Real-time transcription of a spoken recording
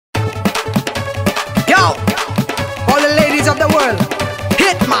Yo, all the ladies of the world,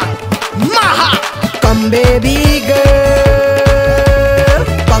 Hitman, Maha. Come baby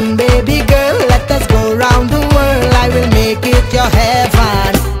girl, let us go round the world. I will make it your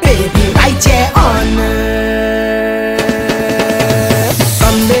heaven, baby, right here on earth.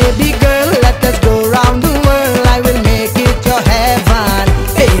 Come baby girl, let us go round the world. I will make it your heaven,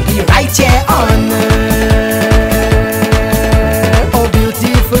 baby, right here on earth. Oh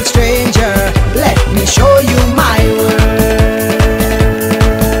beautiful stranger, let me show you my world.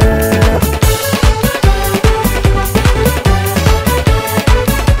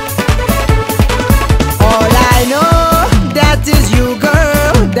 All I know, that is you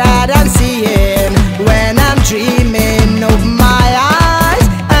girl, that I'm seeing when I'm dreaming. Open my eyes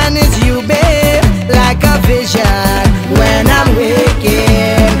and it's you babe, like a vision when I'm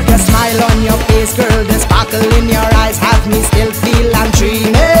waking. The smile on your face girl, the sparkle in your eyes have me still feel I'm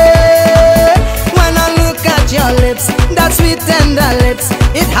dreaming. When I look at your lips, that sweet tender lips,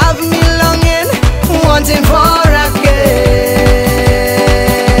 it have me longing, wanting for a kiss.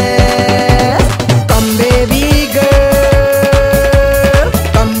 Come baby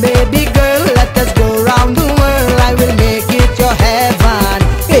girl, let us go round the world. I will make it your heaven,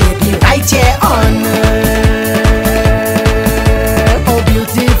 baby, right here on earth. Oh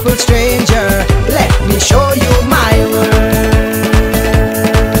beautiful stranger, let me show you my world.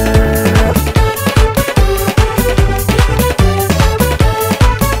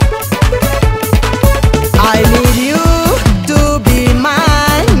 I need you to be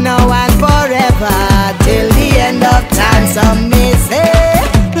mine now and forever, till the end of time. Some may say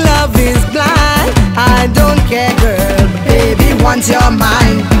love is blind, I don't care girl, baby, once you're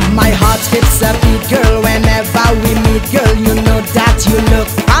mine. My heart skips a beat girl whenever we meet girl. You know that you look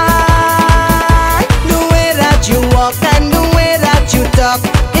fine, the way that you walk and the way that you talk,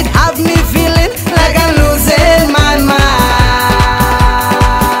 it have me feeling like I'm losing my mind.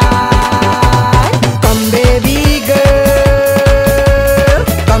 Come baby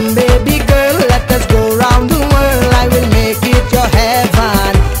girl, let us go round the world. I will make it your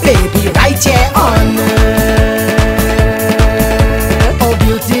heaven, baby, right here on earth. Oh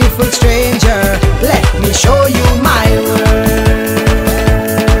beautiful stranger, let me show you my world.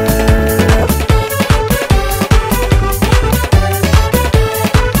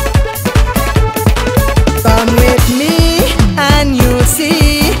 Come with me and you'll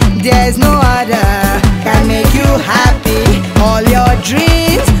see there's no other can make you happy. All your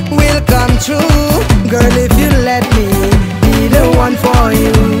dreams will come true, girl, if you let me be the one for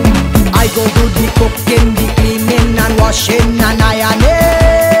you. I go do the cooking, the cleaning and washing and ironing.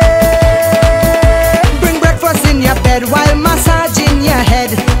 Bring breakfast in your bed while massaging your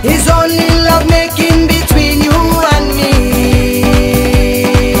head. It's only love making between you and me.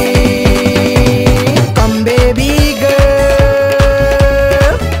 Come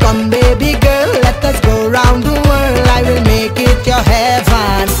baby girl, let us go round the world. I will make it your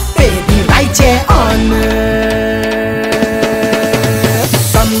heaven, baby, right here